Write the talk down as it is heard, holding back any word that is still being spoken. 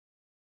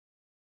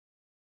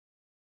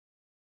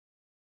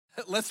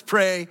Let's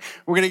pray.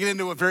 We're going to get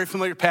into a very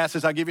familiar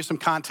passage. I'll give you some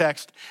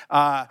context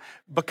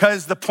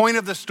because the point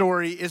of the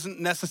story isn't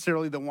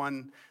necessarily the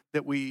one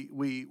that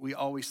we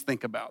always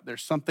think about.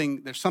 There's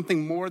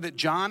something more that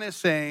John is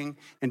saying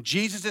and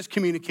Jesus is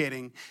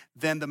communicating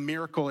than the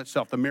miracle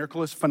itself. The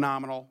miracle is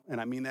phenomenal,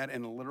 and I mean that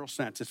in a literal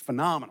sense. It's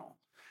phenomenal,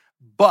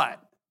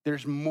 but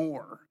there's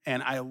more,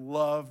 and I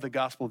love the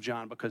Gospel of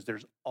John because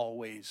there's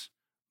always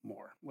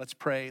more. Let's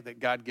pray that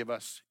God give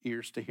us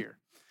ears to hear.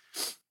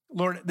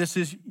 Lord, this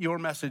is your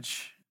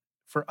message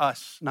for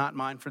us, not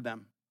mine for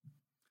them.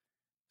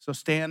 So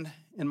stand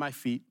in my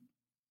feet,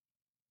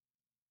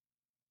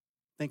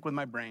 think with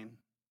my brain,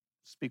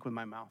 speak with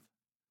my mouth.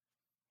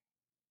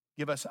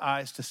 Give us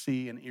eyes to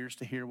see and ears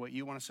to hear what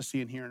you want us to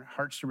see and hear and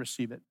hearts to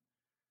receive it.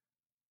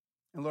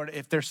 And Lord,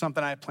 if there's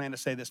something I plan to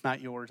say that's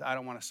not yours, I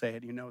don't want to say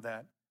it. You know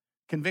that.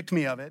 Convict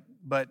me of it,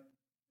 but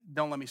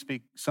don't let me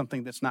speak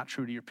something that's not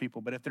true to your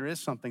people. But if there is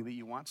something that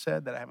you want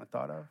said that I haven't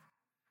thought of,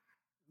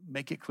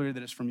 make it clear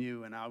that it's from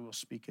you, and I will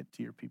speak it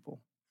to your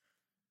people.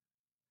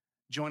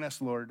 Join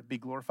us, Lord. Be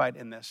glorified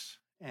in this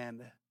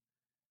and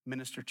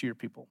minister to your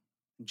people.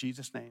 In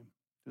Jesus' name,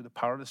 through the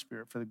power of the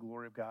Spirit, for the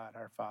glory of God,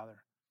 our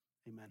Father.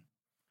 Amen.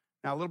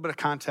 Now, a little bit of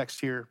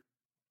context here.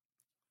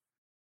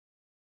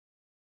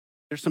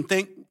 There's some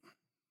things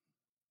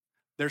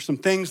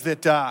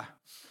that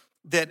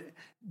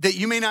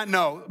you may not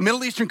know.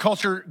 Middle Eastern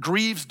culture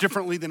grieves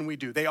differently than we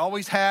do. They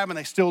always have, and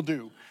they still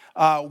do.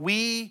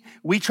 We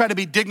try to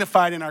be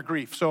dignified in our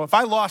grief. So if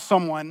I lost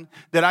someone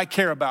that I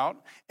care about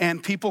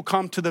and people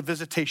come to the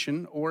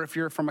visitation, or if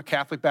you're from a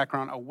Catholic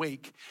background, a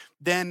wake,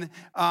 then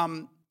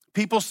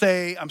people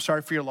say, I'm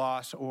sorry for your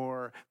loss,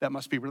 or that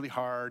must be really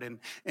hard.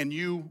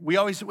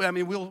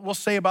 We'll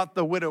say about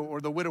the widow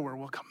or the widower,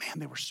 we'll go, man,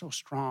 they were so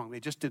strong. They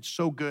just did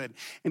so good.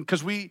 And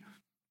because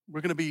we're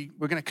going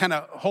to kind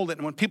of hold it.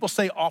 And when people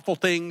say awful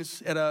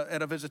things at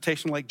a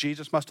visitation, like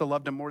Jesus must have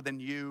loved him more than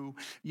you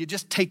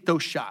just take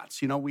those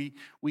shots. You know, we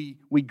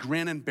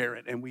grin and bear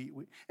it.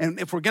 And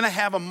if we're going to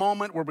have a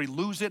moment where we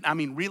lose it, I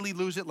mean, really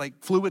lose it,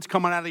 like fluids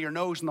coming out of your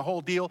nose and the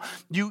whole deal,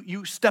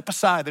 you step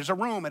aside. There's a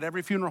room at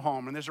every funeral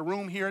home, and there's a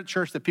room here at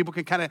church that people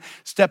can kind of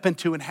step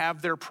into and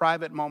have their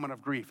private moment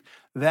of grief.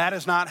 That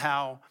is not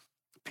how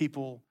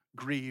people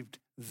grieved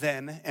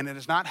then, and it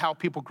is not how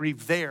people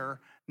grieve there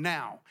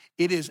now.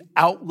 It is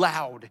out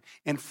loud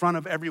in front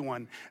of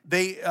everyone.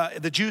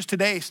 The Jews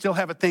today still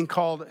have a thing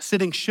called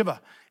sitting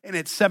Shiva, and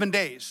it's 7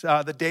 days.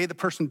 The day the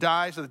person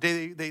dies, or the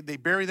day they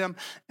bury them,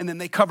 and then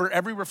they cover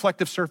every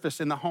reflective surface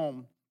in the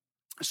home,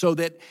 so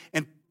that,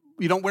 and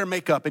you don't wear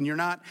makeup, and you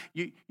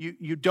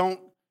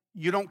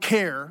don't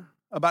care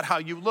about how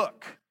you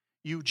look.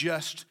 You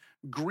just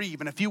grieve.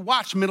 And if you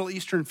watch Middle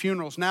Eastern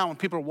funerals now, when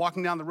people are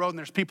walking down the road and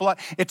there's people out,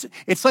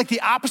 it's like the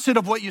opposite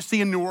of what you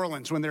see in New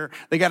Orleans when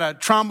they got a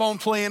trombone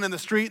playing in the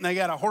street and they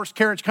got a horse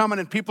carriage coming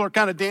and people are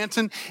kind of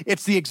dancing.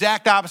 It's the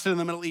exact opposite in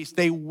the Middle East.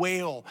 They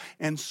wail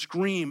and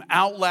scream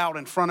out loud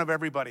in front of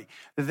everybody.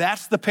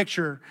 That's the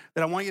picture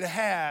that I want you to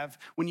have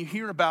when you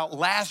hear about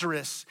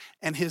Lazarus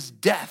and his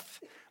death.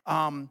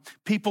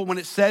 People, when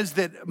it says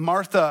that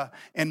Martha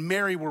and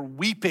Mary were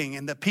weeping,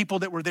 and the people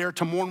that were there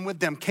to mourn with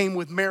them came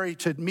with Mary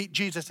to meet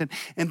Jesus,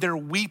 and they're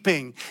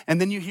weeping.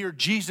 And then you hear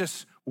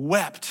Jesus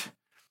wept.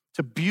 It's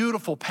a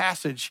beautiful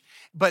passage.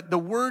 But the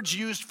words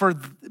used for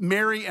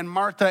Mary and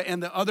Martha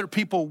and the other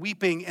people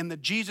weeping and the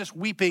Jesus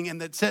weeping, and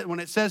when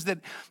it says that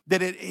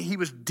he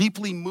was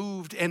deeply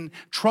moved and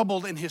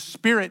troubled in his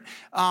spirit,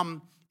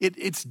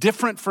 it's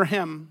different for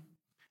him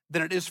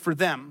than it is for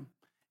them.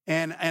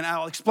 And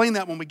I'll explain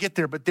that when we get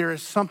there, but there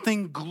is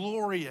something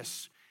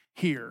glorious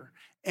here,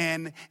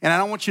 and I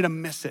don't want you to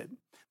miss it.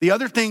 The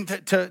other thing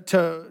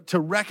to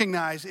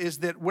recognize is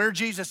that where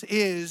Jesus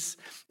is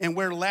and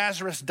where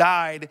Lazarus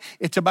died,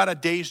 it's about a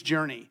day's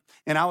journey.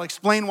 And I'll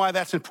explain why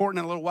that's important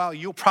in a little while.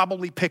 You'll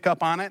probably pick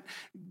up on it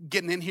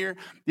getting in here.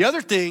 The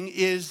other thing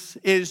is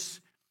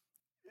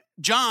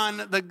John,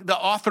 the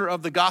author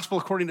of the Gospel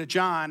according to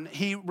John,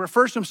 he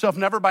refers to himself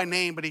never by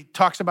name, but he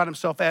talks about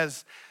himself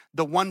as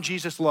the one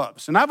Jesus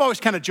loves. And I've always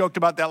kind of joked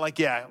about that, like,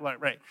 yeah,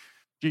 right,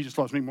 Jesus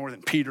loves me more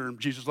than Peter, and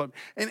Jesus loves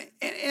me.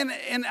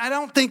 And I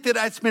don't think that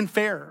it's been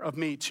fair of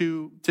me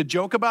to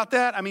joke about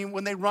that. I mean,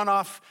 when they run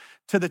off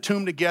to the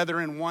tomb together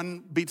and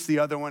one beats the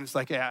other one, it's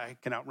like, yeah, I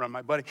can outrun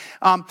my buddy.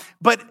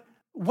 But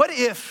what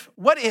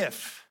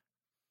if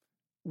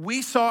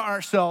we saw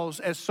ourselves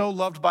as so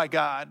loved by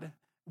God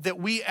that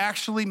we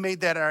actually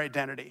made that our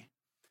identity?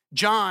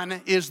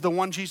 John is the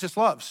one Jesus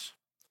loves.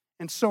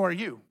 And so are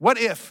you. What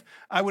if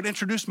I would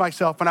introduce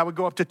myself and I would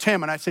go up to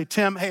Tim and I'd say,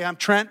 Tim, hey, I'm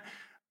Trent.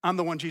 I'm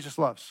the one Jesus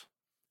loves.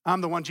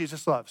 I'm the one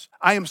Jesus loves.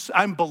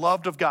 I'm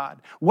beloved of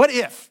God. What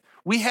if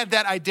we had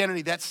that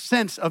identity, that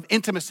sense of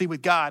intimacy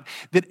with God,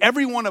 that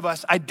every one of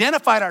us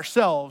identified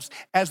ourselves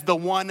as the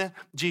one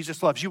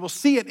Jesus loves? You will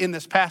see it in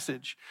this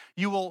passage.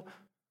 You will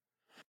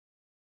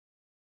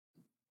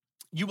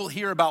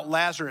hear about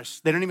Lazarus.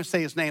 They don't even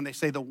say his name. They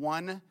say the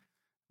one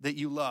that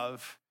you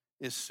love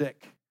is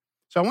sick.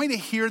 So I want you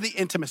to hear the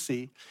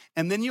intimacy,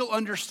 and then you'll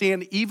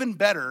understand even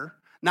better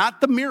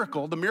Not the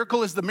miracle. The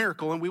miracle is the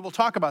miracle, and we will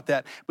talk about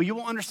that. But you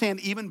will understand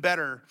even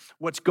better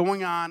what's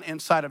going on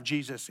inside of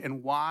Jesus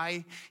and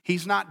why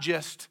he's not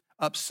just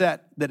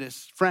upset that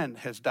his friend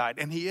has died.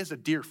 And he is a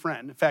dear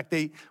friend. In fact,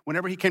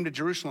 whenever he came to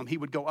Jerusalem, he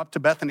would go up to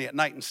Bethany at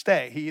night and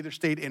stay. He either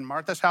stayed in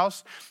Martha's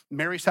house,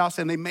 Mary's house,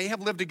 and they may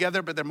have lived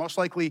together, but they're most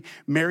likely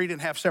married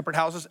and have separate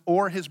houses,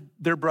 or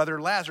their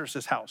brother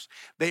Lazarus' house.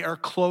 They are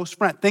close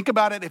friends. Think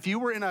about it. If you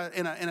were in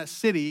a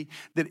city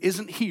that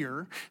isn't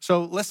here,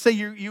 so let's say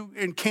you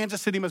in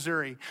Kansas City,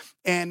 Missouri,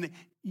 and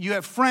you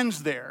have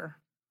friends there,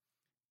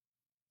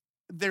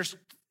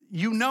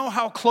 you know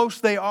how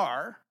close they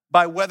are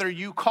by whether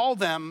you call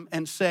them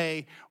and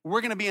say, we're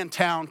going to be in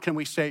town, can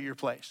we stay at your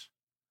place?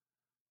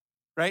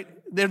 Right?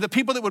 They're the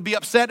people that would be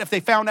upset if they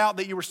found out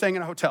that you were staying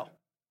in a hotel.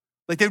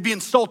 Like they would be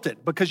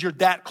insulted because you're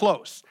that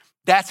close.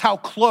 That's how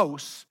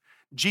close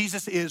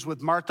Jesus is with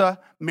Martha,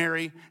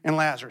 Mary, and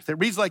Lazarus. It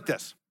reads like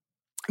this.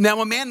 Now,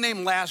 a man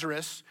named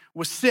Lazarus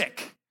was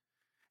sick.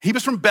 He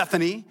was from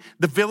Bethany,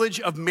 the village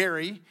of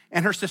Mary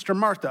and her sister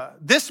Martha.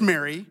 This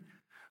Mary,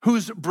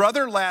 whose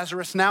brother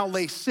Lazarus now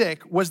lay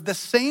sick, was the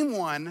same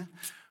one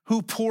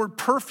who poured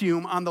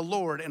perfume on the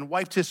Lord and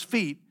wiped his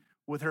feet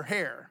with her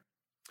hair.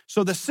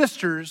 So the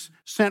sisters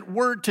sent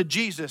word to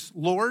Jesus,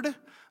 Lord,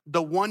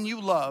 the one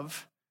you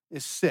love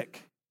is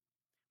sick.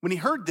 When he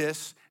heard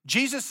this,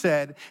 Jesus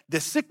said,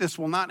 this sickness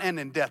will not end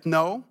in death.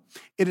 No,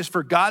 it is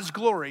for God's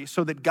glory,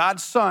 so that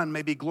God's Son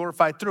may be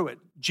glorified through it.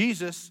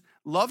 Jesus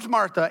loved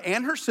Martha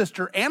and her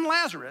sister and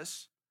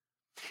Lazarus.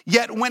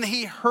 Yet when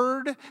he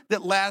heard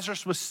that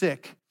Lazarus was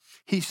sick,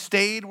 he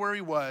stayed where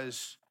he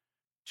was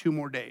 2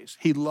 more days.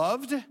 He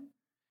loved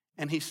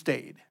and he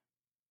stayed.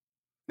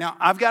 Now,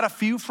 I've got a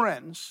few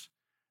friends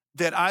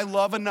that I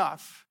love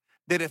enough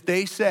that if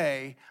they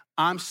say,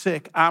 I'm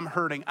sick, I'm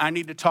hurting, I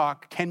need to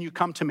talk, can you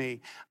come to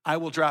me? I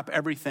will drop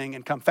everything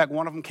and come. In fact,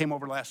 one of them came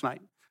over last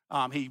night.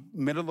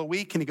 Middle of the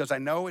week, and he goes, I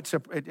know it's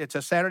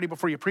a Saturday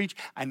before you preach.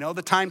 I know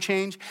the time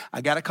change.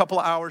 I got a couple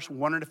of hours,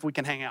 wondering if we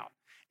can hang out.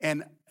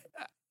 And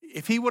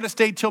if he would have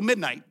stayed till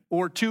midnight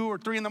or 2 or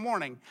 3 in the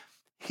morning,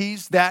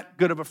 he's that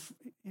good of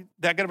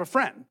a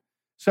friend.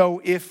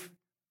 So if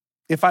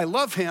I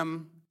love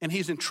him and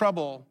he's in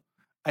trouble,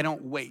 I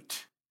don't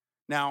wait.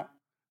 Now,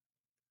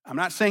 I'm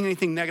not saying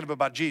anything negative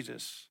about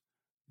Jesus,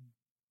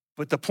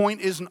 but the point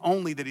isn't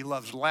only that he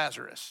loves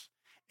Lazarus.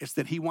 It's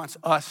that he wants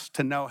us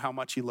to know how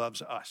much he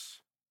loves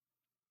us.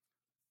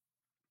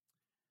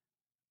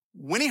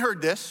 When he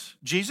heard this,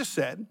 Jesus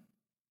said,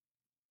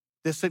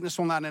 this sickness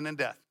will not end in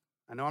death.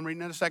 I know I'm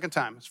reading it a second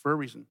time. It's for a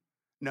reason.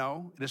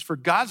 No, it is for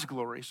God's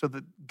glory, so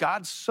that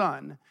God's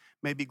Son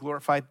may be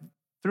glorified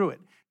through it.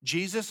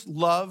 Jesus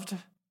loved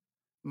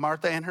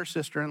Martha and her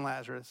sister and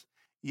Lazarus,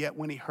 yet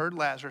when he heard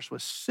Lazarus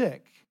was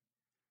sick,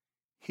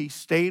 he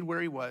stayed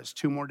where he was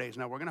 2 more days.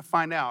 Now, we're going to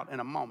find out in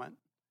a moment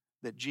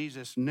that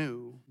Jesus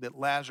knew that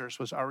Lazarus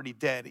was already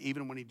dead,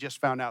 even when he just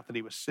found out that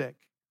he was sick.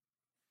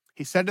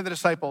 He said to the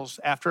disciples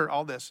after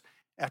all this,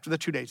 after the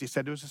 2 days, he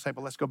said to his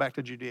disciple, let's go back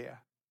to Judea.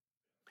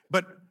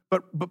 But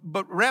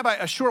Rabbi,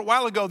 a short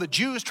while ago, the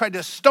Jews tried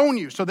to stone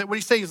you. So that what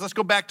he's saying is, let's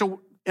go back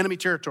to enemy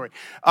territory.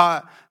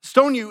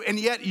 Stone you, and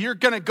yet you're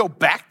going to go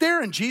back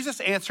there? And Jesus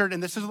answered,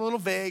 and this is a little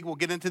vague. We'll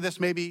get into this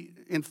maybe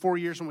in 4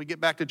 years when we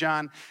get back to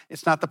John.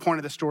 It's not the point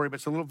of the story, but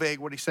it's a little vague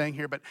what he's saying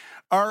here. But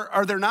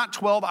are there not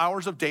 12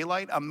 hours of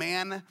daylight? A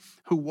man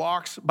who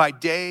walks by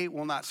day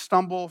will not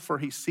stumble, for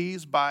he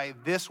sees by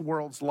this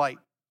world's light.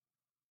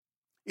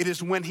 It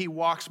is when he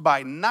walks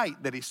by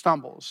night that he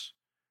stumbles,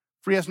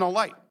 for he has no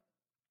light.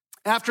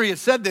 After he had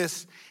said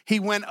this,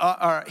 he went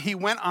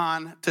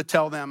on to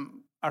tell them,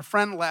 our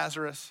friend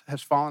Lazarus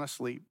has fallen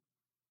asleep,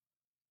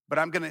 but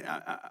I'm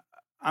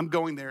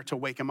going there to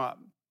wake him up.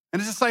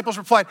 And his disciples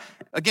replied,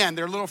 again,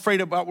 they're a little afraid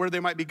about where they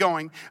might be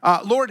going.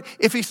 Lord,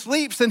 if he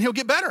sleeps, then he'll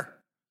get better.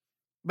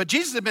 But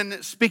Jesus had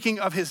been speaking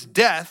of his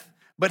death,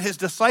 but his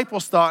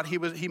disciples thought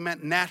he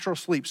meant natural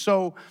sleep.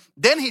 So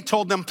then he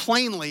told them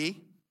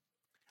plainly,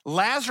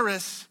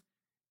 Lazarus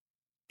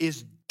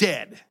is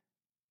dead.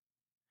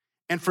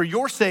 And for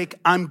your sake,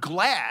 I'm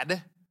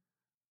glad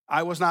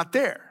I was not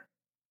there,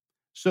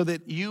 so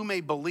that you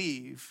may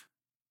believe,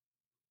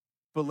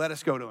 but let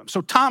us go to him.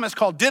 So Thomas,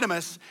 called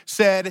Didymus,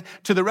 said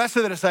to the rest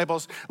of the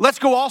disciples, let's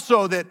go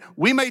also that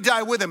we may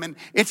die with him. And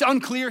it's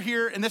unclear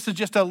here, and this is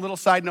just a little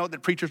side note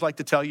that preachers like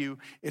to tell you.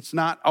 It's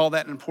not all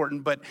that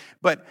important, but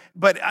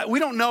we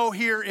don't know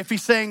here if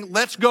he's saying,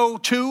 let's go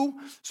too,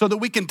 so that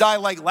we can die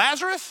like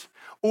Lazarus,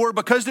 or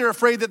because they're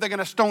afraid that they're going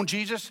to stone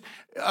Jesus,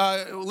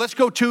 let's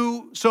go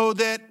too, so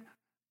that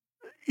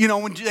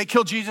when they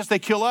kill Jesus, they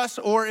kill us.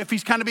 Or if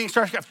he's kind of being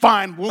sarcastic,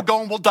 fine, we'll go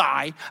and we'll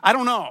die. I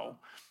don't know.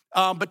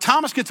 But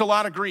Thomas gets a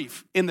lot of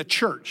grief in the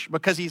church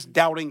because he's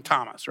doubting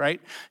Thomas, right?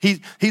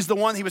 He's the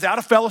one, he was out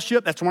of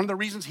fellowship. That's one of the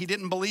reasons he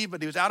didn't believe,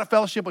 but he was out of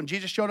fellowship when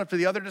Jesus showed up to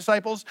the other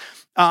disciples.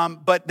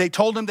 But they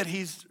told him that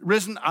he's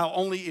risen.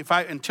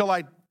 Until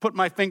I put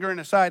my finger in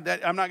his side,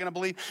 that I'm not going to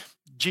believe.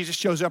 Jesus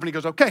shows up and he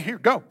goes, okay, here,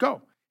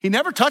 go. He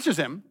never touches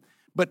him,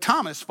 but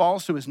Thomas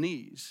falls to his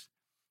knees.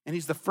 And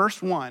he's the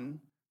first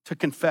one to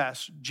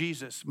confess,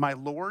 Jesus, my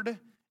Lord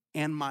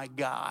and my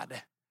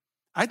God.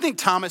 I think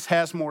Thomas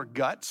has more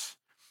guts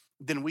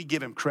than we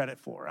give him credit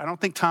for. I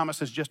don't think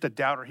Thomas is just a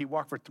doubter. He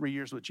walked for 3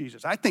 years with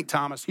Jesus. I think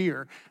Thomas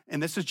here,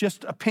 and this is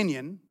just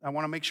opinion. I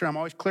want to make sure I'm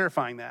always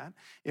clarifying that.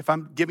 If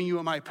I'm giving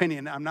you my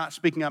opinion, I'm not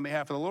speaking on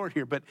behalf of the Lord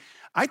here, but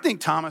I think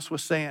Thomas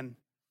was saying,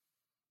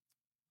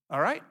 all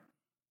right,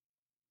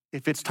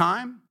 if it's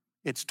time,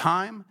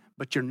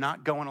 but you're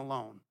not going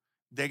alone.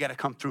 They got to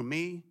come through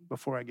me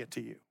before I get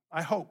to you.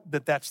 I hope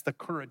that that's the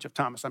courage of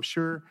Thomas. I'm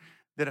sure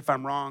that if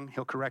I'm wrong,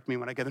 he'll correct me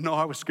when I get there. No,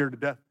 I was scared to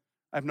death.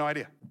 I have no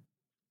idea.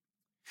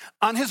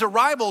 On his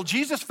arrival,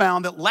 Jesus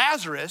found that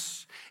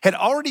Lazarus had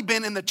already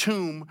been in the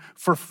tomb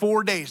for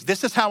 4 days.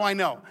 This is how I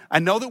know. I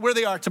know that where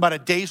they are, it's about a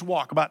day's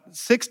walk, about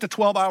 6 to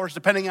 12 hours,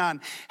 depending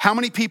on how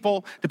many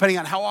people, depending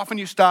on how often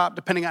you stop,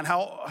 depending on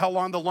how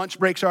long the lunch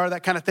breaks are,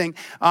 that kind of thing.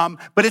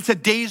 But it's a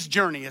day's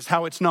journey is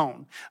how it's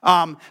known.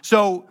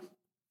 So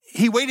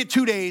he waited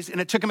 2 days,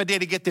 and it took him a day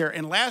to get there.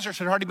 And Lazarus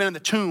had already been in the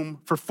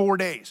tomb for 4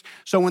 days.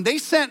 So when they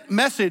sent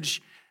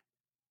message,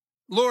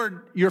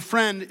 Lord, your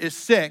friend is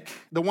sick,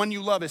 the one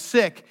you love is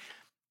sick,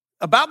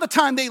 about the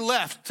time they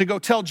left to go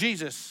tell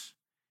Jesus,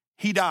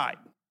 he died.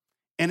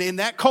 And in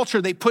that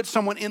culture, they put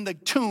someone in the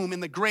tomb, in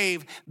the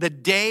grave, the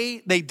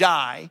day they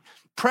die,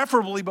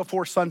 preferably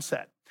before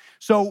sunset.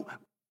 So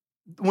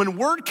when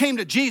word came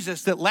to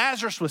Jesus that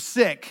Lazarus was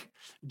sick,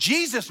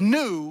 Jesus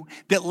knew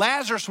that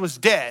Lazarus was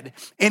dead,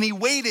 and he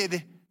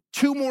waited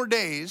 2 more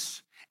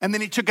days, and then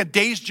he took a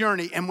day's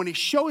journey. And when he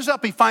shows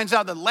up, he finds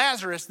out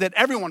that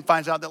everyone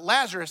finds out that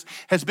Lazarus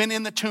has been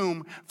in the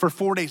tomb for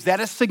 4 days. That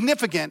is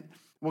significant.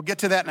 We'll get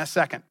to that in a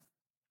second.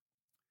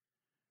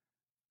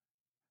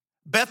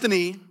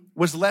 Bethany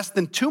was less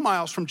than 2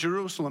 miles from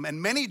Jerusalem,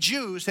 and many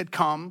Jews had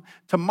come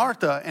to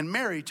Martha and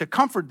Mary to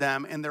comfort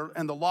them in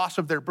the loss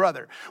of their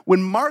brother.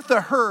 When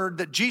Martha heard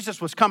that Jesus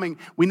was coming,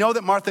 we know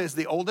that Martha is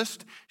the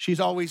oldest.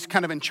 She's always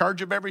kind of in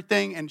charge of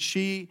everything, and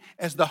she,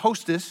 as the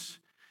hostess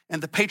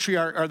and the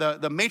patriarch or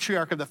the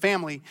matriarch of the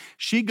family,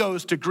 she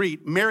goes to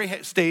greet. Mary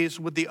stays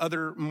with the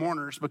other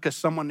mourners because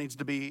someone needs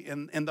to be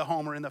in the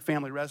home or in the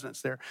family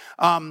residence there.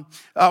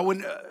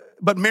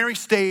 But Mary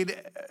stayed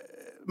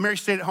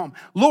at home.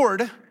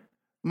 Lord,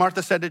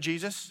 Martha said to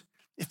Jesus,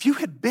 if you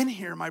had been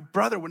here, my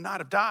brother would not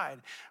have died.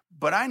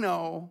 But I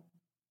know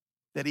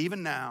that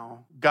even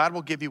now, God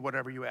will give you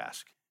whatever you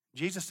ask.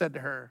 Jesus said to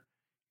her,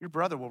 your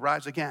brother will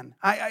rise again.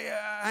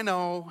 I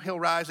know he'll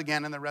rise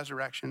again in the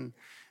resurrection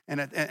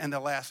and the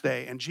last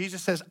day. And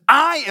Jesus says,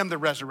 I am the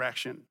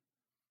resurrection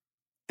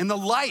and the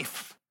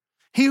life.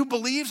 He who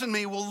believes in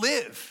me will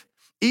live,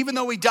 even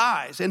though he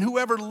dies. And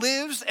whoever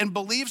lives and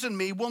believes in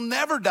me will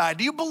never die.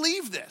 Do you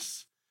believe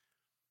this?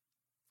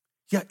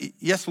 Yeah,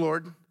 yes,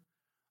 Lord.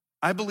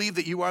 I believe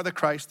that you are the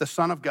Christ, the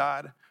Son of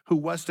God, who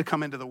was to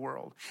come into the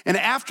world. And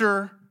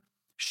after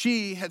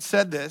she had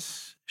said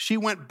this, she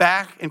went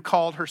back and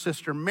called her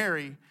sister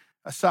Mary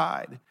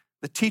aside.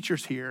 The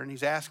teacher's here, and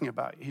he's asking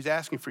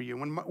for you.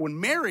 When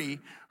Mary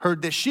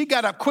heard this, she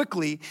got up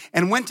quickly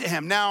and went to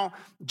him. Now,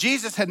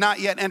 Jesus had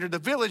not yet entered the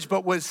village,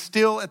 but was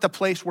still at the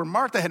place where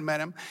Martha had met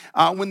him.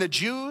 When the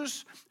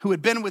Jews who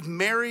had been with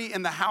Mary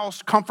in the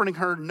house comforting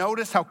her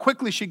noticed how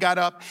quickly she got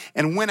up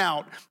and went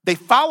out, they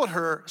followed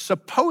her,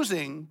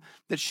 supposing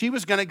that she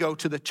was going to go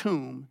to the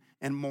tomb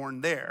and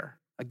mourn there.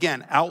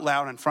 Again, out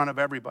loud in front of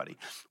everybody.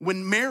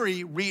 When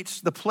Mary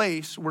reached the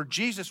place where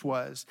Jesus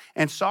was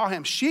and saw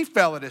him, she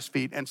fell at his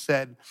feet and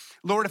said,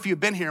 Lord, if you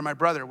had been here, my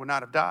brother would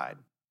not have died.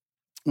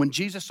 When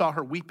Jesus saw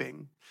her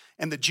weeping,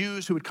 and the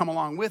Jews who had come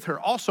along with her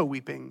also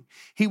weeping,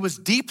 he was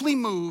deeply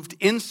moved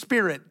in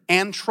spirit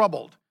and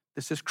troubled.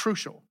 This is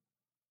crucial.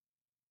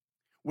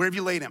 Where have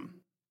you laid him?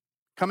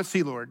 Come and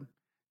see, Lord.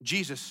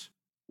 Jesus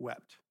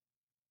wept.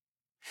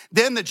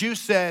 Then the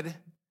Jews said,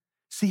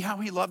 see how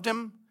he loved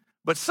him?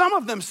 But some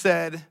of them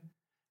said,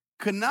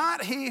 could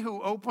not he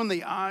who opened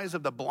the eyes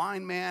of the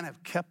blind man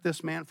have kept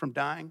this man from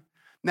dying?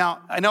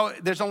 Now, I know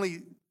there's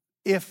only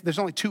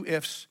 2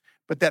 ifs,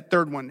 but that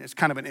third one is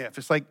kind of an if.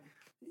 It's like,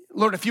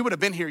 Lord, if you would have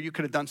been here, you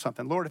could have done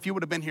something. Lord, if you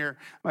would have been here,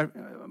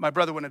 my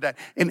brother wouldn't have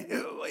died. And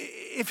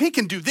if he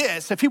can do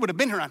this, if he would have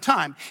been here on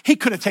time, he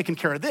could have taken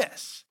care of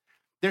this.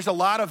 There's a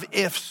lot of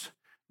ifs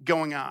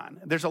going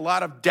on. There's a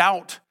lot of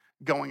doubt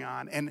going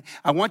on. And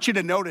I want you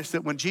to notice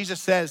that when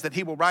Jesus says that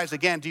he will rise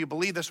again, do you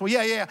believe this? Well,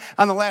 yeah,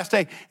 on the last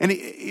day, and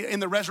in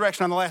the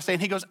resurrection on the last day,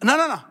 and he goes,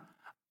 no,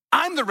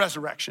 I'm the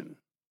resurrection.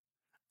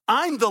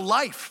 I'm the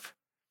life.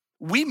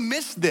 We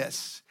miss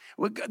this.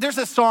 There's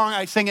a song,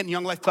 I sing it in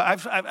Young Life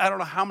Club. I don't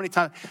know how many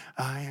times.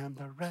 I am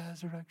the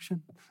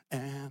resurrection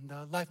and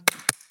the life.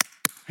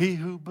 He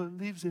who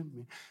believes in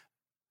me.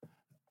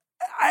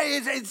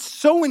 it's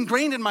so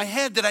ingrained in my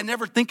head that I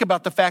never think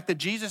about the fact that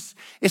Jesus,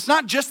 it's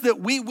not just that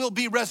we will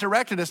be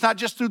resurrected. It's not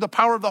just through the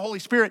power of the Holy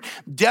Spirit.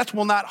 Death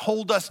will not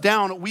hold us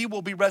down. We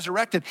will be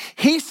resurrected.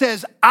 He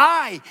says,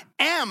 I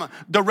am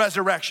the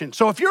resurrection.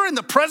 So if you're in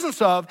the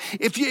presence of,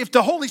 if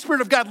the Holy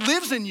Spirit of God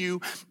lives in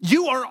you,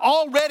 you are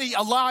already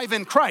alive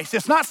in Christ.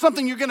 It's not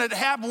something you're going to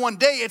have one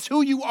day. It's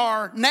who you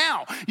are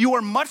now. You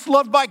are much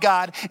loved by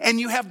God, and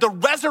you have the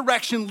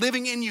resurrection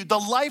living in you, the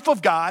life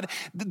of God,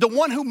 the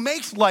one who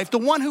makes life, the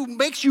one who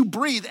makes you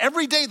breathe.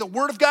 Every day the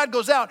word of God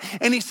goes out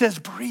and he says,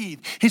 breathe.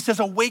 He says,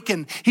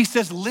 awaken. He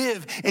says,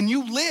 live, and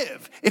you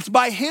live. It's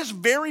by his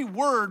very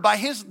word, by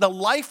the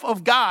life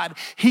of God,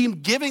 he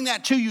giving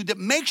that to you that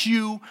makes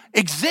you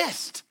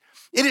exist.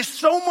 It is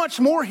so much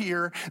more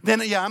here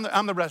than,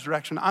 I'm the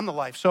resurrection, I'm the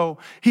life. So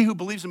he who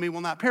believes in me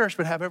will not perish,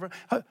 but have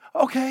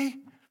okay.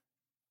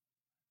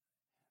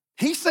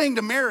 He's saying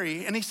to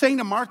Mary, and he's saying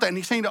to Martha, and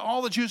he's saying to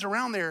all the Jews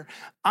around there,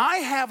 I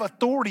have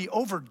authority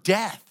over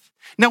death.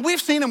 Now, we've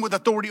seen him with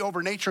authority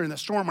over nature in the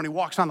storm when he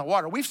walks on the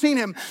water. We've seen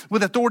him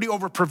with authority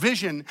over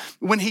provision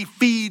when he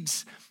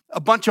feeds a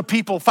bunch of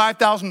people,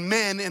 5,000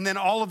 men, and then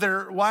all of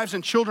their wives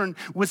and children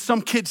with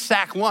some kid's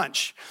sack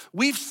lunch.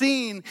 We've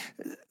seen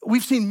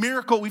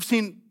miracle. We've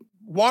seen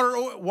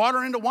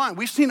water into wine.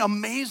 We've seen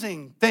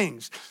amazing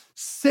things.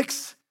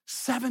 6,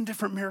 7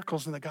 different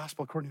miracles in the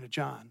gospel according to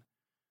John.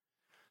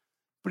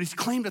 But he's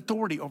claimed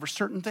authority over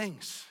certain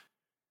things.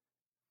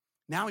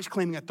 Now he's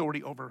claiming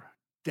authority over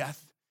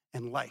death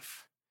and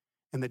life.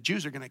 And the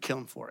Jews are going to kill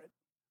him for it.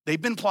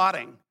 They've been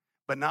plotting,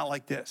 but not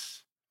like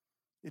this.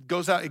 It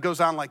goes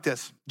on like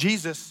this.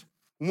 Jesus,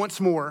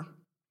 once more,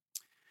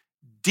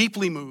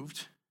 deeply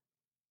moved,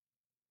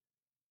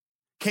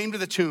 came to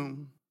the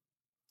tomb,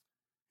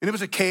 and it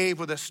was a cave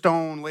with a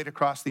stone laid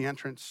across the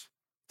entrance.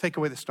 Take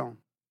away the stone.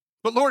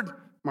 But Lord,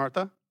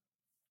 Martha,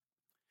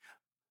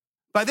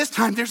 by this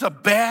time there's a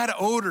bad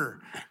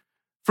odor,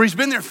 for he's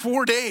been there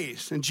 4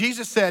 days. And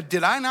Jesus said,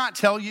 did I not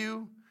tell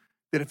you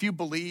that if you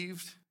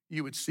believed,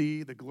 you would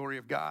see the glory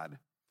of God?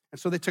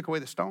 And so they took away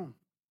the stone.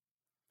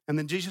 And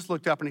then Jesus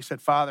looked up and he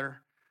said,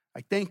 Father,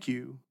 I thank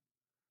you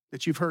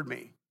that you've heard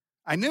me.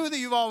 I knew that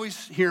you've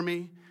always heard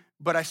me,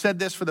 but I said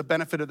this for the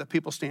benefit of the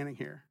people standing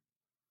here,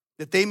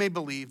 that they may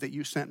believe that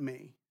you sent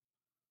me.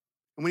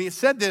 And when he had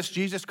said this,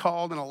 Jesus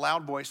called in a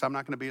loud voice, I'm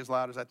not going to be as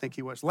loud as I think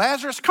he was,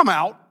 Lazarus, come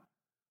out.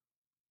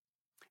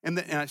 And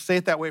I say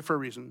it that way for a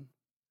reason.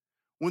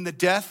 Then the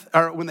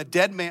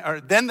dead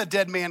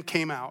man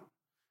came out,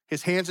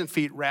 his hands and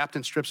feet wrapped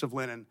in strips of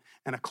linen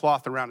and a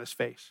cloth around his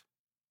face.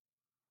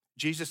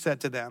 Jesus said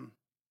to them,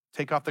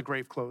 take off the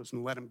grave clothes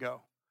and let him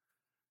go.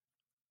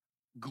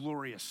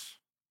 Glorious,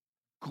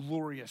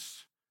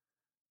 glorious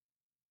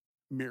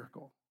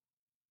miracle.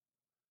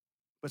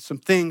 But some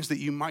things that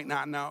you might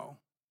not know.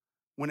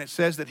 When it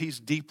says that he's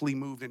deeply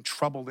moved and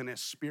troubled in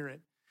his spirit,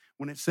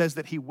 when it says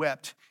that he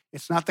wept,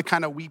 it's not the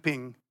kind of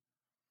weeping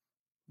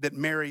that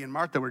Mary and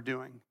Martha were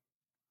doing.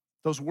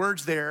 Those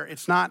words there,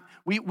 it's not,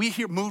 we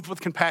hear moved with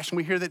compassion.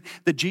 We hear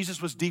that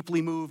Jesus was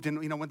deeply moved and,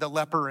 with the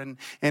leper and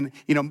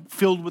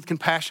filled with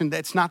compassion.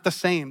 That's not the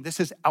same. This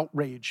is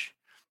outrage.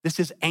 This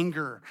is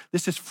anger.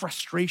 This is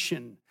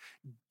frustration.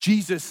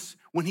 Jesus,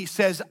 when he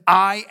says,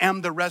 I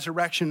am the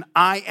resurrection,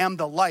 I am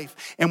the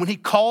life. And when he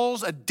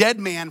calls a dead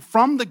man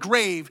from the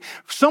grave,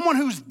 someone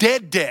who's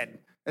dead.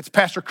 That's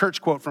Pastor Kurt's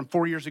quote from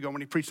 4 years ago when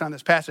he preached on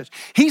this passage.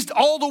 He's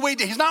all the way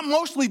dead. He's not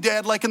mostly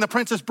dead like in The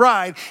Princess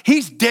Bride.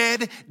 He's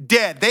dead.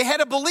 They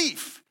had a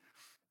belief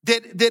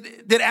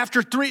that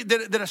after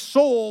that a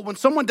soul, when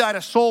someone died,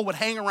 a soul would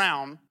hang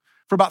around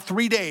for about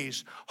 3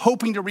 days,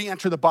 hoping to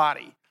re-enter the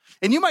body.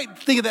 And you might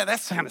think of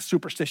that's kind of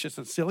superstitious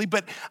and silly,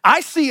 but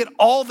I see it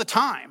all the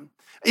time.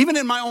 Even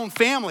in my own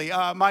family,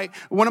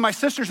 one of my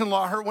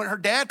sisters-in-law, when her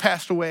dad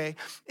passed away,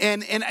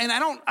 and I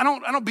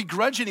don't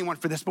begrudge anyone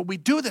for this, but we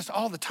do this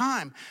all the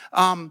time.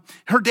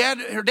 Her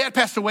dad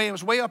passed away. It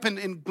was way up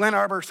in Glen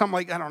Arbor, something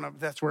like, I don't know if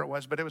that's where it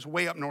was, but it was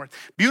way up north.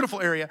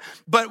 Beautiful area.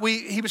 But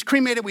he was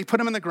cremated. We put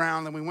him in the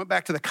ground, and we went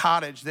back to the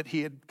cottage that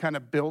he had kind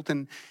of built,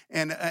 and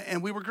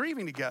we were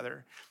grieving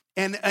together.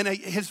 And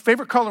his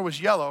favorite color was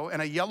yellow,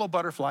 and a yellow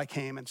butterfly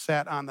came and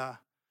sat on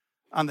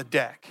the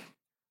deck.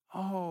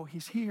 Oh,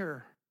 he's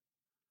here.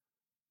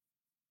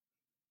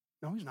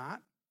 No, he's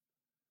not.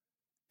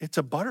 It's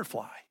a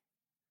butterfly.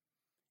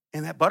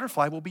 And that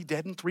butterfly will be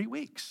dead in 3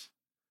 weeks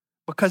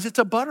because it's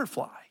a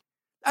butterfly.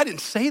 I didn't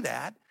say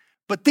that,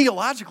 but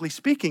theologically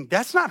speaking,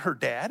 that's not her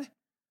dad.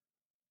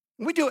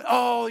 We do it.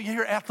 Oh, you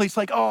hear athletes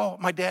like, oh,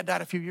 my dad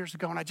died a few years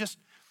ago, and I just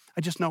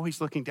know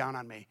he's looking down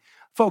on me.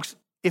 Folks,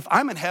 if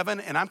I'm in heaven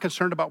and I'm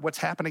concerned about what's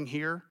happening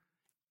here,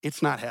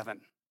 it's not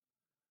heaven.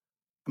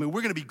 I mean,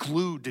 we're going to be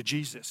glued to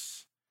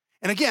Jesus.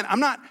 And again,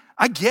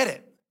 I get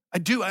it. I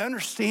do. I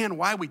understand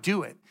why we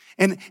do it.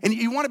 And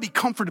you want to be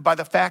comforted by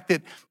the fact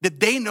that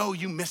they know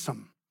you miss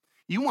them.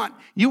 You want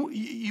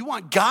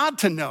God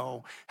to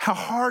know how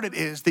hard it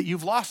is that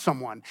you've lost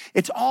someone.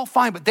 It's all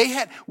fine, but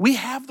we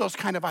have those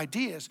kind of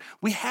ideas.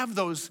 We have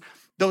those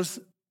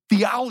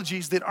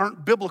theologies that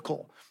aren't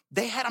biblical.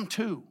 They had them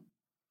too.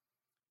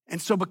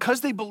 And so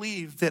because they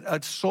believed that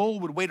a soul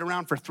would wait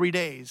around for 3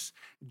 days,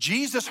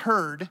 Jesus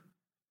heard,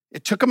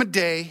 it took him a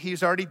day,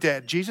 he's already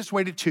dead. Jesus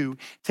waited 2,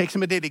 takes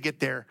him a day to get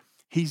there.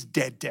 He's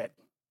dead.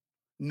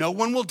 No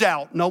one will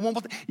doubt, no one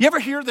will. You ever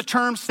hear the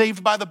term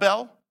saved by the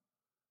bell?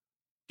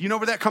 Do you know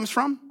where that comes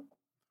from?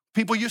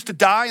 People used to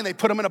die and they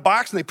put them in a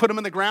box and they put them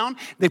in the ground.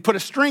 They put a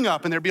string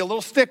up and there'd be a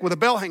little stick with a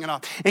bell hanging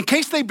off. In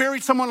case they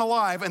buried someone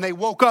alive and they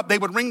woke up, they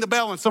would ring the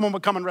bell and someone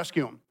would come and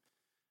rescue them.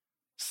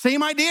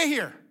 Same idea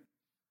here.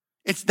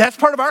 That's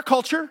part of our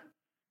culture.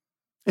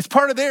 It's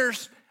part of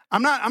theirs.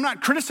 I'm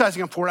not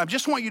criticizing them for it. I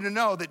just want you to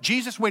know that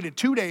Jesus waited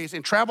 2 days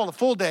and traveled a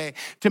full day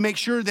to make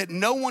sure that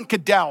no one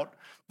could doubt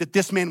that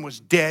this man was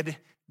dead.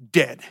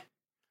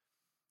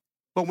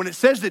 But when it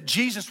says that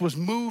Jesus was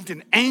moved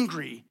and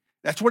angry,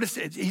 that's what it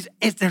says.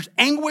 There's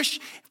anguish,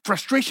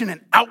 frustration,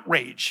 and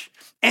outrage.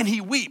 And he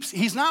weeps.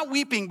 He's not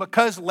weeping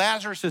because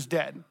Lazarus is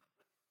dead.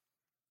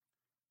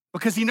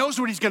 Because he knows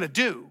what he's going to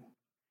do.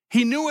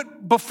 He knew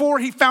it before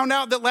he found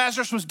out that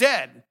Lazarus was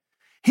dead.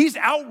 He's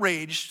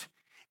outraged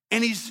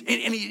and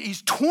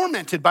he's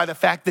tormented by the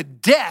fact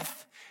that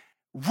death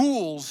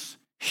rules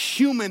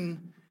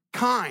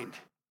humankind.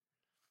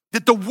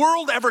 That the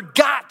world ever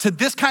got to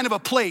this kind of a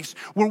place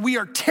where we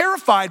are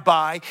terrified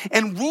by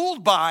and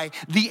ruled by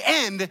the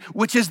end,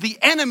 which is the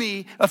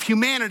enemy of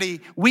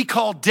humanity we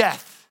call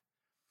death.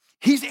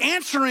 He's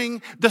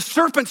answering the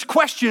serpent's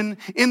question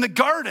in the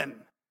garden.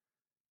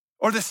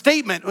 Or the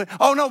statement,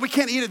 oh no, we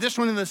can't eat of this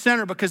one in the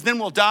center because then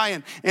we'll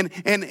die and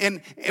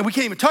we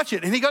can't even touch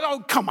it. And he goes,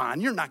 oh, come on,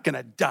 you're not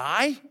gonna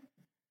die.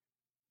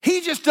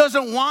 He just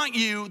doesn't want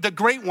you, the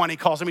great one he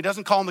calls him. He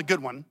doesn't call him the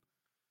good one.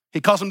 He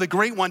calls him the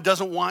great one,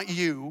 doesn't want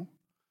you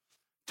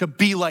to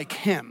be like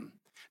him.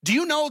 Do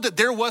you know that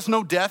there was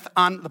no death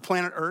on the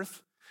planet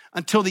Earth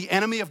until the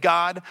enemy of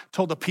God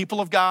told the people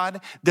of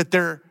God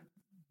that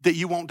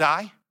you won't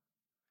die?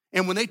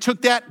 And when they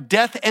took that,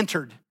 death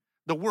entered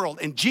the world,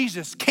 and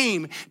Jesus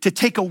came to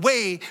take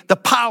away the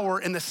power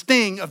and the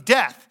sting of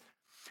death.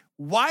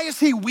 Why is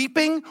he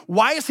weeping?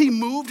 Why is he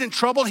moved and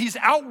troubled? He's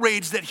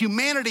outraged that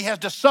humanity has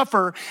to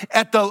suffer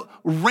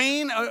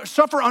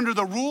suffer under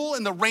the rule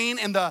and the reign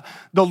and the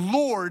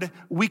Lord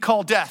we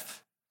call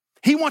death.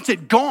 He wants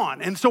it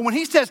gone. And so when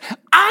he says,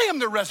 I am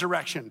the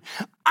resurrection,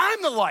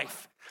 I'm the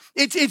life,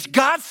 it's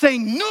God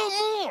saying, no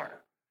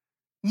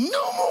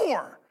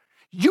more.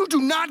 You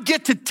do not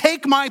get to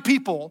take my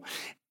people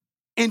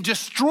and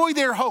destroy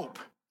their hope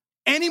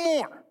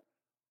anymore.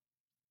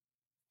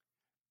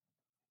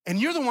 And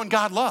you're the one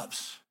God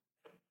loves.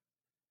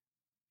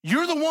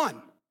 You're the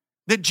one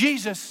that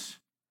Jesus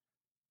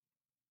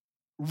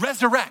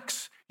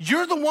resurrects.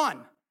 You're the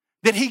one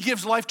that he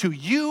gives life to.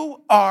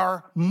 You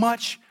are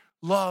much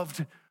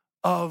loved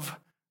of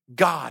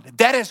God.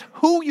 That is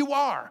who you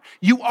are.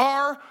 You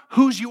are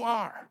whose you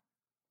are.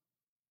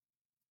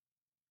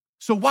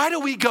 So why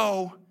do we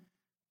go,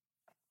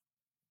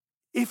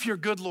 if you're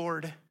good,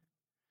 Lord,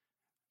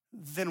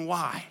 then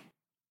why?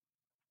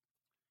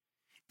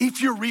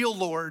 If you're real,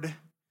 Lord,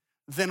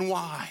 then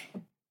why?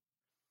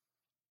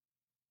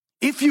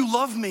 If you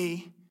love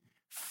me,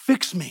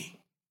 fix me.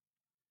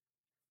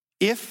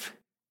 If.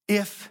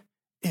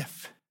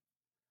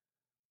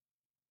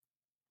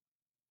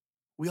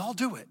 We all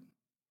do it.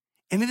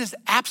 And it is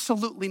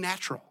absolutely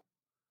natural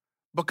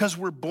because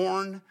we're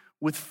born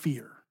with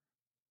fear.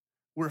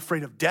 We're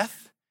afraid of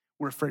death.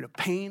 We're afraid of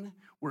pain.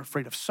 We're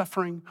afraid of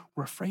suffering.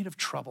 We're afraid of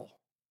trouble.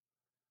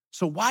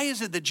 So why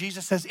is it that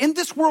Jesus says, in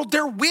this world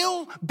there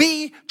will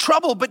be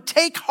trouble, but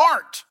take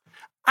heart.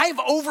 I've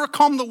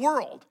overcome the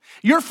world.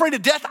 You're afraid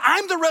of death.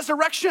 I'm the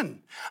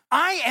resurrection.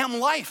 I am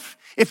life.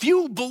 If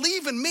you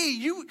believe in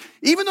me,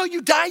 even though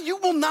you die, you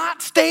will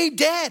not stay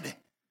dead.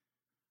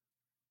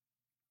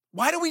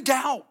 Why do we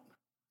doubt?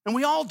 And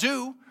we all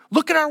do.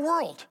 Look at our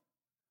world.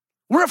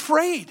 We're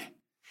afraid.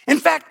 In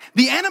fact,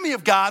 the enemy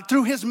of God,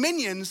 through his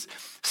minions,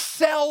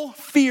 sell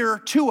fear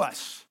to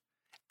us.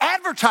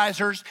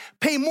 Advertisers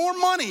pay more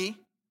money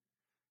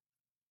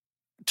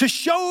to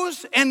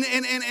shows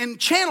and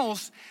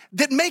channels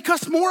that make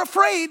us more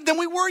afraid than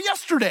we were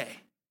yesterday.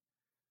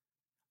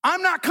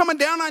 I'm not coming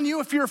down on you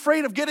if you're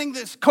afraid of getting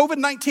this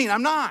COVID-19.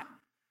 I'm not.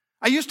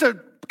 I used to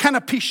kind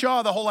of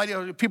pshaw the whole idea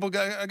of people,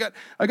 I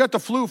got the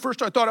flu.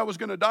 First I thought I was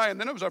going to die, and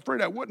then I was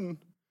afraid I wouldn't.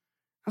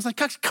 I was like,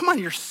 guys, come on,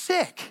 you're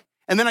sick.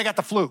 And then I got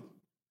the flu.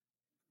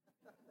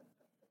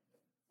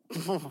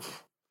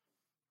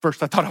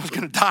 First I thought I was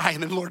going to die,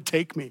 and then Lord,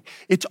 take me.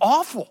 It's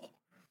awful.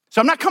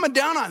 So I'm not coming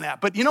down on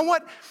that. But you know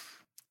what?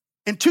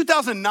 In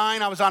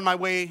 2009, I was on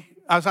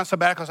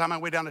sabbatical. I was on my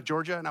way down to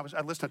Georgia, and I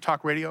listened to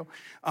talk radio.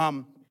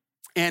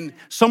 And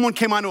someone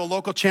came onto a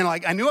local channel.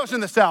 I knew I was in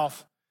the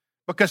South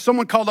because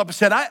someone called up and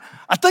said, I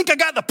think I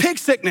got the pig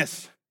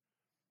sickness.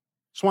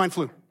 Swine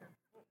flu.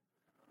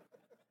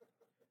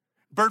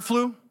 Bird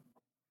flu,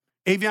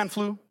 avian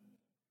flu,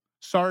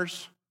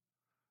 SARS,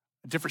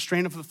 a different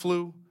strain of the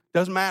flu,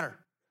 doesn't matter.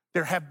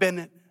 There have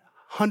been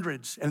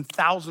hundreds and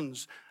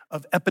thousands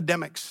of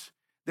epidemics.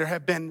 There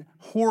have been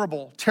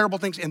horrible, terrible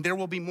things, and there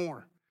will be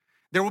more.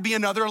 There will be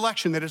another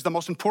election that is the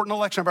most important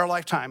election of our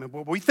lifetime. And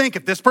we think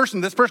if this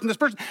person,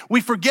 we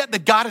forget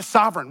that God is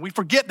sovereign. We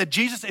forget that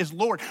Jesus is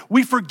Lord.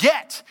 We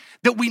forget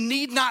that we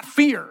need not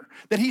fear,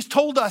 that he's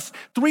told us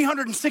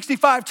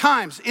 365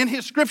 times in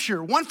his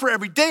scripture, one for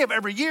every day of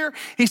every year.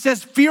 He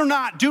says, fear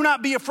not, do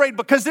not be afraid,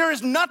 because there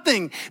is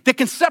nothing that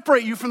can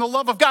separate you from the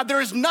love of God.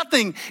 There is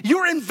nothing.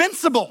 You're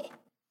invincible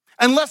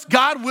unless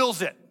God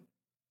wills it.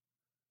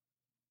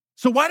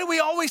 So why do we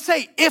always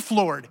say, if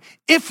Lord,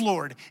 if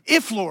Lord,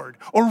 if Lord,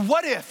 or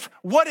what if,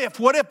 what if,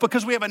 what if?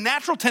 Because we have a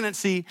natural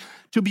tendency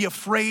to be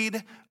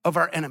afraid of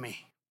our enemy,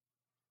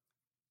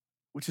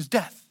 which is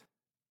death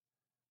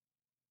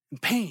and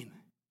pain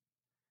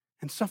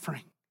and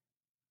suffering.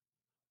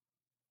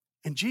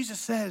 And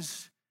Jesus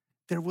says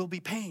there will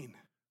be pain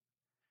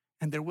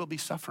and there will be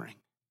suffering,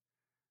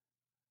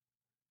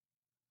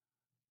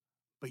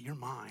 but you're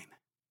mine.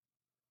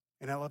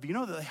 And I love, you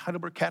know the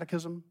Heidelberg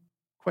Catechism?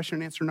 Question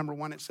and answer number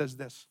 1, it says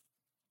this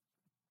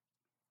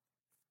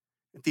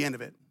at the end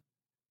of it.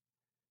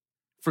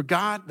 For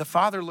God, the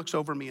Father looks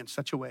over me in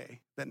such a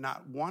way that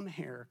not one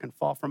hair can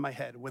fall from my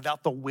head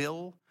without the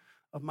will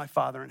of my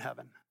Father in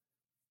heaven.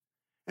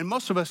 And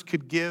most of us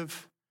could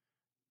give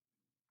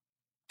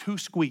 2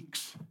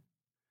 squeaks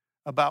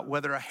about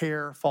whether a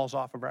hair falls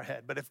off of our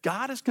head. But if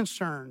God is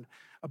concerned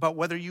about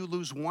whether you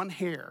lose 1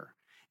 hair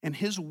and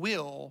his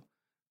will,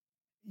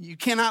 you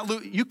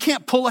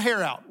can't pull a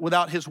hair out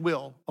without his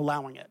will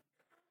allowing it.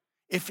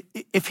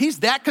 If he's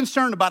that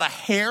concerned about a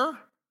hair,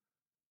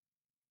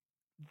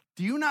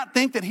 do you not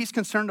think that he's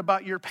concerned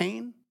about your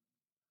pain?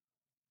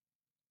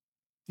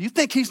 Do you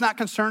think he's not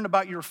concerned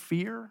about your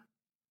fear?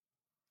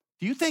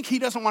 Do you think he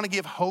doesn't want to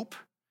give hope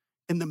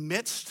in the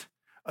midst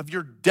of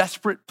your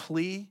desperate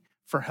plea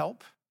for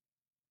help?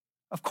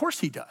 Of course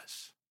he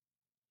does.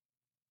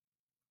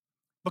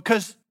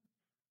 Because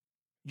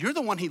you're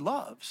the one he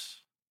loves.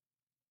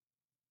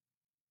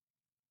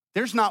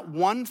 There's not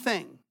one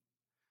thing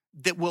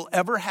that will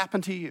ever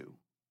happen to you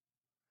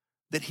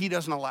that he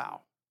doesn't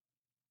allow.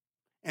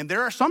 And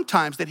there are some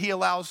times that he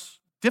allows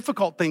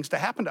difficult things to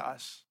happen to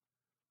us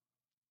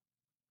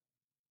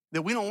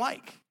that we don't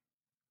like.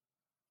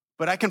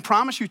 But I can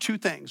promise you 2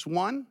 things.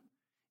 1,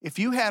 if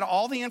you had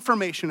all the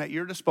information at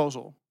your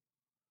disposal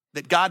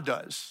that God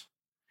does,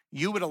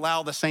 you would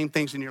allow the same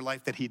things in your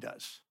life that he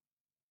does.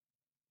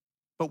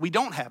 But we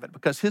don't have it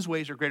because his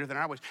ways are greater than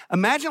our ways.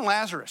 Imagine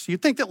Lazarus. You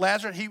think that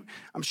Lazarus,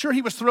 I'm sure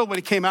he was thrilled when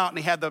he came out and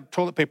he had the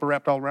toilet paper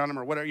wrapped all around him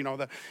or whatever,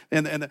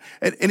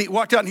 and he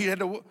walked out and he had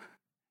to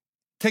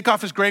take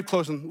off his grave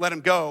clothes and let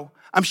him go.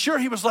 I'm sure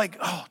he was like,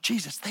 oh,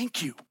 Jesus,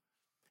 thank you.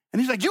 And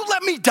he's like, you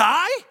let me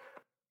die?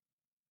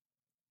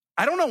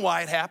 I don't know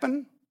why it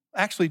happened.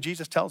 Actually,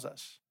 Jesus tells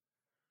us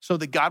so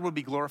that God would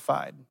be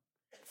glorified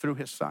through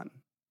his son.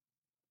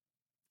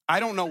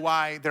 I don't know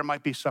why there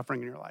might be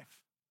suffering in your life.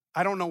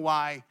 I don't know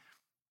why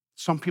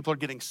some people are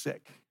getting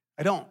sick.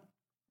 I don't.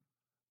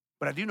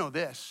 But I do know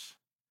this,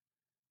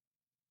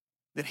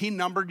 that he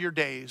numbered your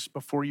days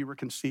before you were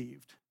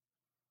conceived.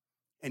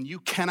 And you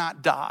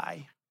cannot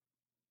die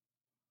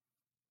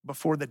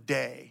before the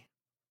day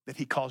that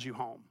he calls you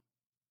home.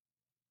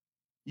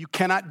 You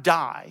cannot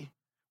die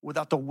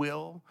without the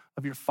will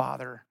of your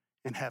Father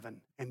in heaven.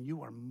 And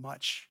you are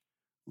much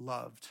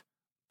loved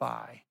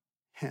by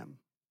him.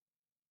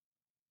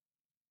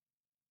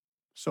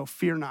 So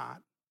fear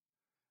not.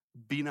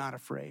 Be not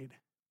afraid.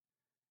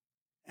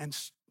 And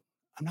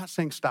I'm not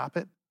saying stop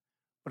it,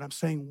 but I'm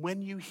saying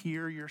when you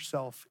hear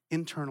yourself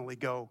internally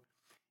go,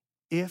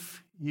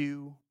 if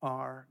you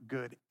are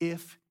good,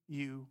 if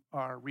you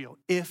are real,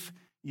 if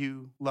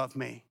you love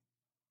me,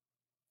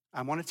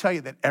 I want to tell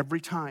you that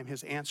every time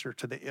his answer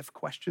to the if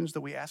questions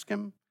that we ask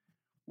him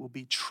will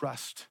be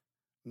trust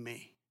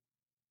me.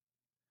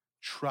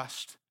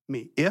 Trust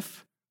me.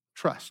 If,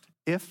 trust.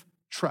 If,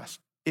 trust.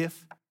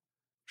 If,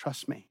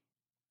 trust me.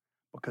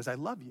 Because I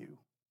love you.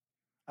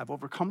 I've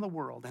overcome the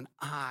world and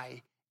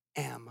I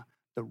am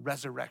the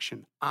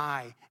resurrection.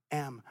 I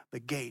am the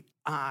gate.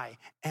 I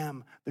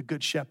am the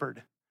good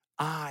shepherd.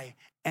 I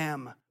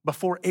am.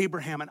 Before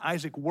Abraham and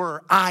Isaac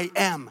were, I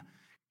am.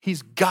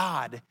 He's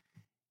God.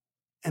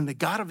 And the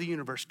God of the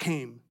universe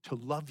came to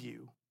love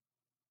you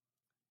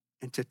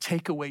and to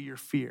take away your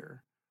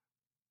fear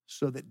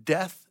so that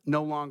death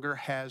no longer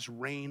has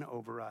reign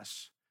over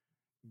us.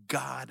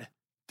 God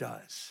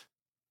does.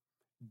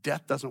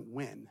 Death doesn't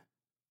win.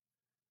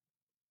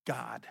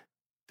 God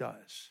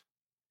does.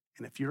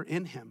 And if you're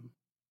in him,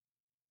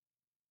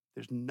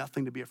 there's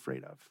nothing to be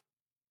afraid of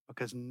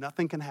because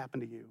nothing can happen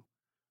to you.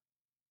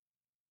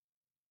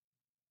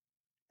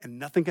 And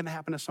nothing can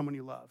happen to someone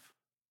you love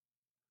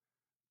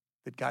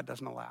that God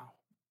doesn't allow.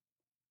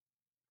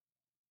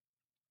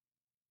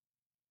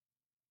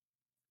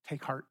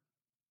 Take heart,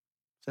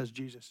 says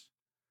Jesus,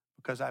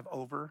 because I've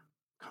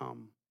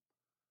overcome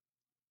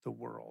the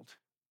world.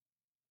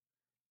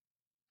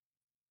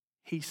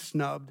 He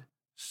snubbed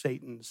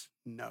Satan's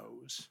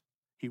nose.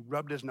 He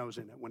rubbed his nose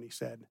in it when he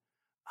said,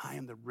 I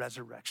am the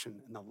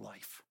resurrection and the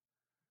life.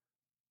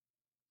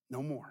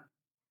 No more.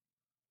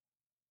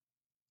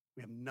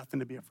 We have nothing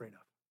to be afraid of.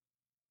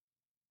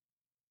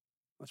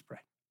 Let's pray.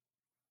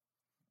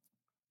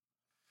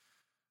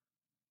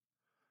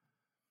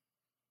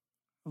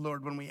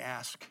 Lord, when we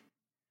ask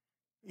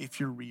if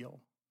you're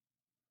real,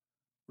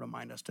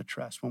 remind us to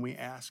trust. When we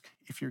ask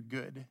if you're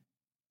good,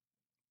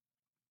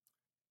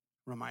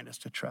 remind us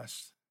to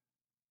trust.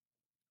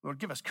 Lord,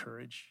 give us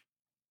courage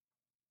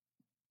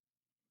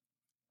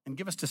and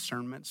give us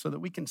discernment so that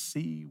we can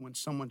see when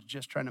someone's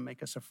just trying to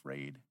make us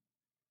afraid,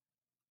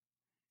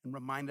 and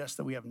remind us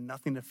that we have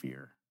nothing to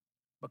fear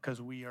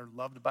because we are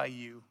loved by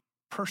you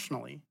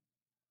personally.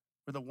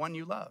 We're the one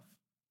you love,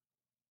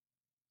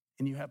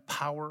 and you have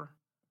power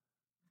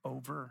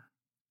over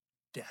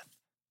death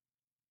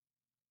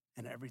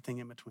and everything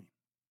in between,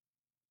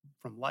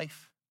 from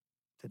life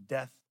to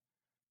death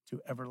to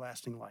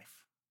everlasting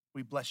life.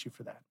 We bless you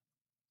for that.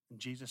 In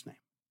Jesus' name,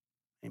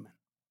 amen.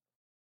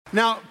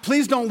 Now,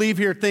 please don't leave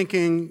here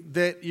thinking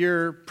that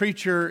your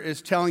preacher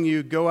is telling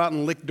you go out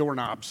and lick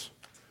doorknobs.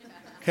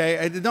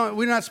 Okay,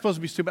 we're not supposed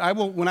to be stupid.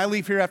 When I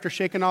leave here after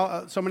shaking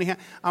so many hands,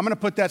 I'm going to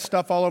put that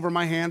stuff all over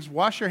my hands.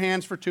 Wash your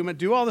hands for 2 minutes.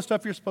 Do all the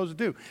stuff you're supposed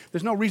to do.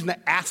 There's no reason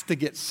to ask to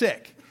get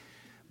sick.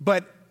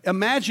 But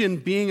imagine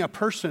being a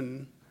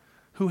person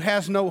who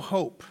has no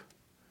hope.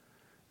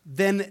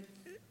 Then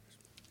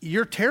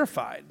you're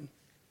terrified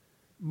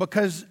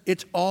because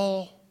it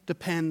all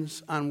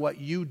depends on what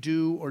you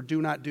do or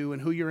do not do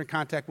and who you're in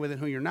contact with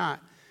and who you're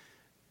not.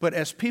 But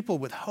as people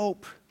with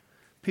hope,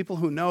 people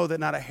who know that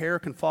not a hair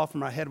can fall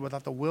from our head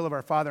without the will of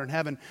our Father in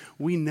heaven,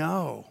 we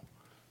know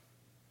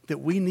that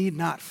we need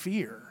not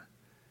fear.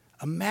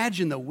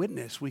 Imagine the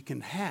witness we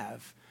can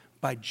have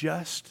by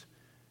just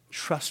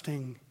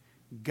trusting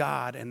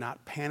God and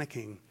not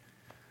panicking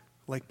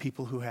like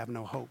people who have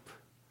no hope.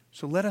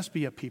 So let us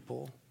be a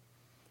people,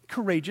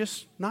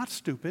 courageous, not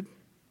stupid,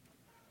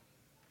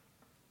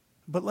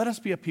 but let us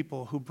be a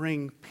people who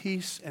bring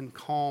peace and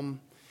calm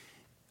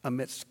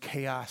amidst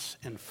chaos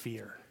and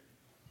fear.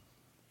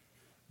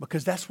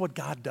 Because that's what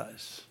God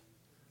does.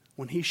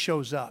 When he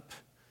shows up,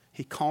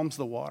 he calms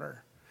the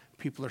water.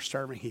 People are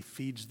starving, he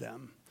feeds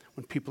them.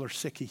 When people are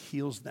sick, he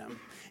heals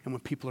them. And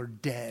when people are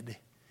dead,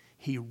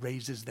 he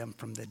raises them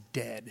from the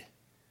dead,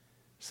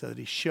 so that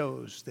he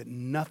shows that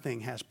nothing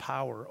has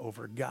power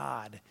over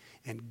God,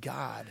 and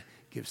God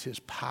gives his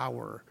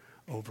power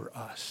over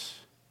us.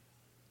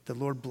 The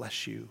Lord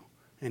bless you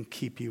and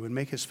keep you and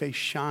make his face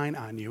shine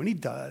on you. And he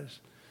does.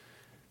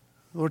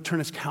 The Lord turn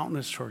his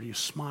countenance toward you,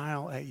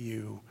 smile at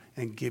you,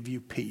 and give you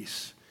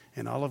peace.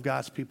 And all of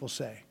God's people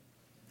say,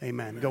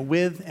 amen. Go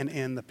with and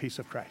in the peace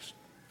of Christ.